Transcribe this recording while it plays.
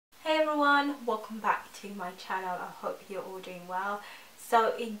to my channel. I hope you're all doing well.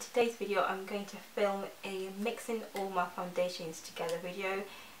 So in today's video I'm going to film a mixing all my foundations together video.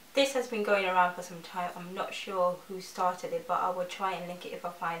 This has been going around for some time. I'm not sure who started it, but I will try and link it if I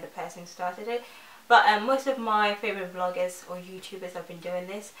find the person who started it. But most of my favourite vloggers or YouTubers have been doing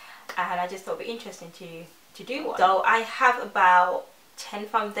this, and I just thought it would be interesting to do one. So I have about 10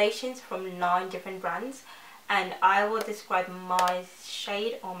 foundations from 9 different brands, and I will describe my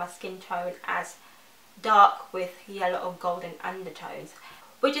shade or my skin tone as dark with yellow or golden undertones.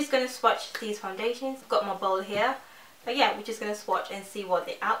 We're just going to swatch these foundations. I've got my bowl here. But yeah, we're just going to swatch and see what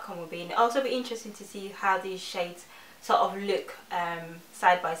the outcome will be. And it'll also be interesting to see how these shades sort of look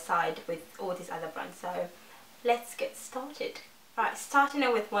side by side with all these other brands. So let's get started. Right, starting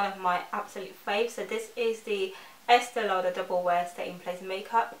out with one of my absolute faves. So this is the Estée Lauder Double Wear Stay in Place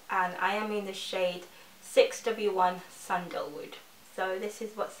Makeup, and I am in the shade 6W1 Sandalwood. So this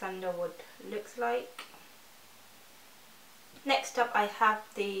is what Sandalwood looks like. Next up I have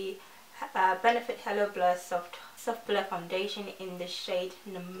the Benefit Hello Blur Soft Blur Foundation in the shade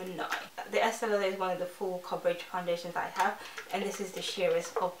number 9. The Estée Lauder is one of the full coverage foundations that I have, and this is the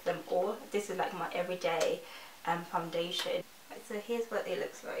sheerest of them all. This is like my everyday foundation. Right, so here's what it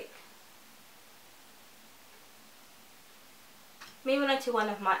looks like. Moving on to one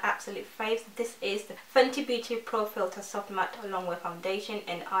of my absolute faves. This is the Fenty Beauty Pro Filter Soft Matte Longwear Foundation,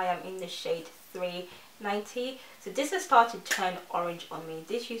 and I am in the shade 390. So this has started to turn orange on me.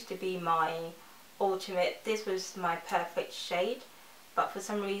 This used to be my ultimate, this was my perfect shade, but for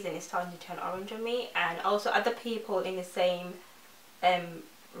some reason it's starting to turn orange on me, and also other people in the same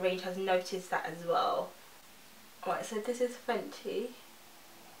range has noticed that as well. Alright, so this is Fenty.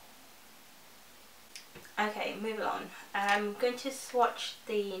 Okay, moving on. I'm going to swatch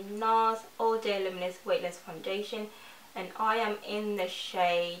the NARS All Day Luminous Weightless Foundation, and I am in the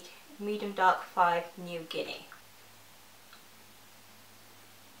shade Medium Dark 5 New Guinea.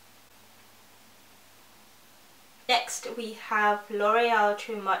 Next we have L'Oreal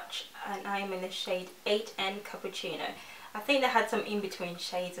Too Much, and I am in the shade 8N Cappuccino. I think they had some in between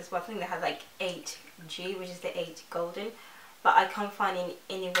shades as well. I think they had like 8G, which is the 8 Golden, but I can't find it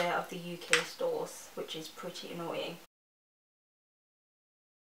anywhere of the UK stores, which is pretty annoying.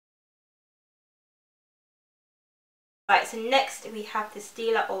 Right, so next we have the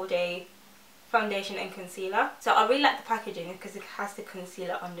Stila All Day Foundation and Concealer. So I really like the packaging because it has the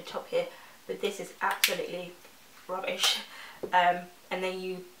concealer on the top here, but this is absolutely rubbish. And then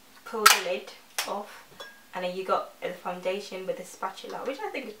you pull the lid off, and then you got the foundation with a spatula, which I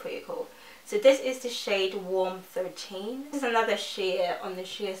think is pretty cool. So this is the shade Warm 13. This is another sheer on the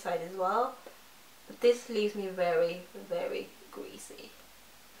sheer side as well, but this leaves me very, very greasy.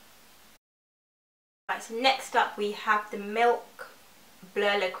 Right, so next up we have the Milk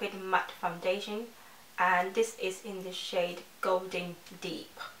Blur Liquid Matte Foundation, and this is in the shade Golden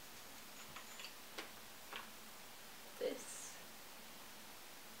Deep.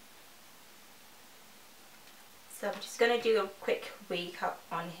 So I'm just going to do a quick recap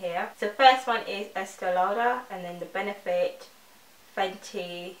on here. So first one is Estée Lauder, and then the Benefit,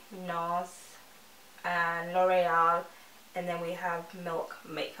 Fenty, NARS, and L'Oreal, and then we have Milk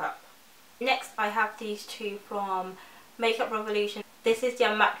Makeup. Next I have these two from Makeup Revolution. This is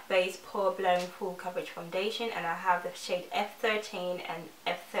their matte base pore blowing full coverage foundation, and I have the shade F13 and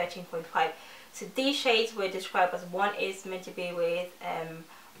F13.5. So these shades were described as, one is meant to be with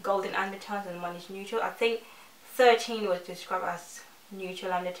golden undertones and one is neutral. I think 13 was described as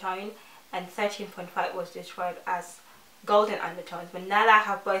neutral undertone and 13.5 was described as golden undertones, but now that I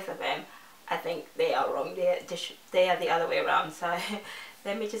have both of them, I think they are wrong. They are the other way around. So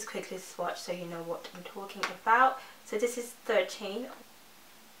let me just quickly swatch so you know what I'm talking about. So this is 13.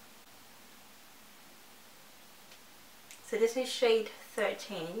 So this is shade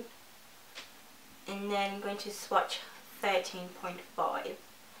 13, and then I'm going to swatch 13.5.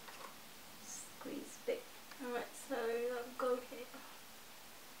 Squeeze bit. Alright, so I'll go here.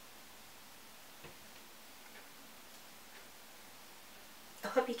 I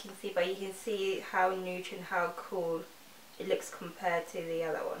hope you can see, but you can see how neutral and how cool it looks compared to the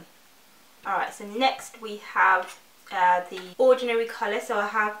other one. Alright, so next we have the Ordinary Colours. So I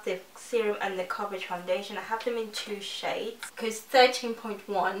have the serum and the coverage foundation. I have them in 2 shades, because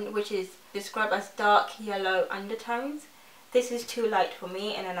 13.1, which is described as dark yellow undertones, this is too light for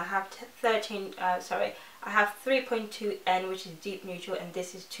me, and then I have 3.2N, which is deep neutral, and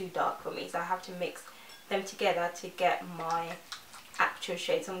this is too dark for me, so I have to mix them together to get my actual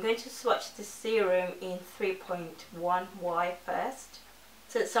shade. So I'm going to swatch the serum in 3.1Y first.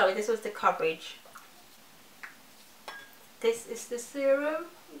 So sorry, this was the coverage. This is the serum,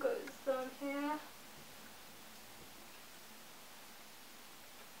 goes down here.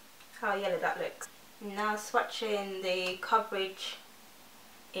 how yellow that looks. Now swatching the coverage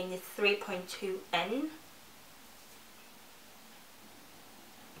in the 3.2N.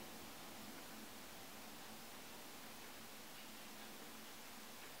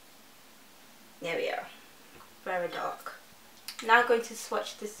 There we are, very dark. Now I'm going to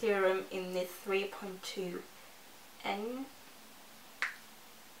swatch the serum in the 3.2N.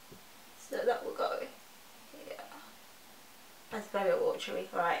 So that will go here. That's very watery.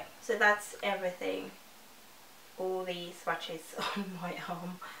 Right, so that's everything. All the swatches on my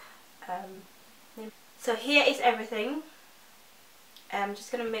arm. So here is everything. I'm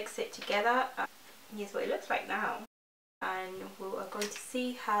just going to mix it together. Here's what it looks like now. And we are going to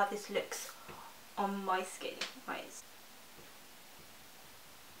see how this looks on my skin. Right.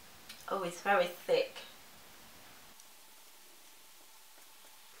 Oh, it's very thick.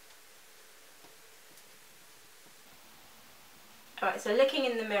 Alright, so looking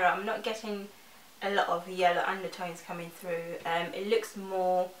in the mirror, I'm not getting a lot of yellow undertones coming through. It looks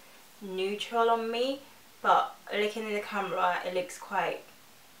more neutral on me, but looking in the camera, it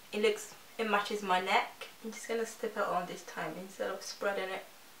matches my neck. I'm just gonna step it on this time instead of spreading it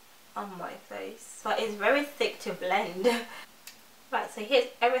on my face. But it's very thick to blend. Right, so here's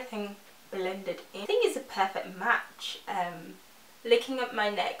everything blended in. I think it's a perfect match. Looking at my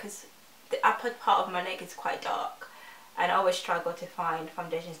neck, because the upper part of my neck is quite dark, and I always struggle to find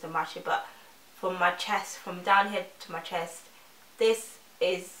foundations to match it, but from my chest, from down here to my chest, this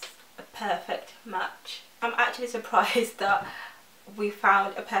is a perfect match. I'm actually surprised that we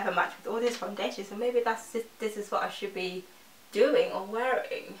found a perfect match with all these foundations, so maybe this is what I should be doing or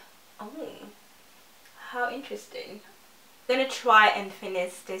wearing. Oh, how interesting. I'm gonna try and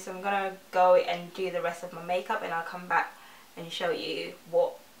finish this. I'm gonna go and do the rest of my makeup, and I'll come back and show you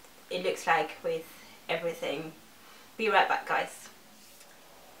what it looks like with everything. Be right back, guys.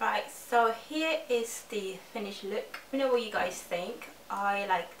 Right, so here is the finished look. Let me know what you guys think. I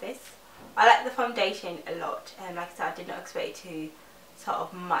like this. I like the foundation a lot, and like I said, I did not expect it to sort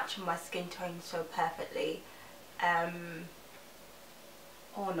of match my skin tone so perfectly.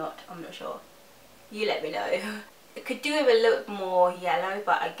 Or not, I'm not sure. You let me know. It could do with a little more yellow,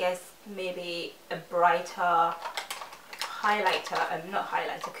 but I guess maybe a brighter highlighter, not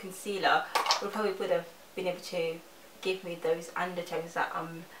highlighter, concealer would probably have been able to give me those undertones that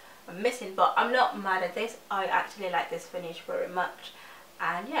I'm missing. But I'm not mad at this. I actually like this finish very much.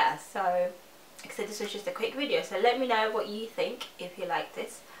 And yeah, so like I said, this was just a quick video, so let me know what you think if you like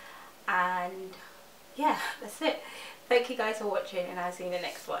this. And yeah, that's it. Thank you guys for watching, and I'll see you in the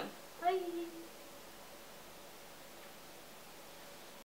next one. Bye.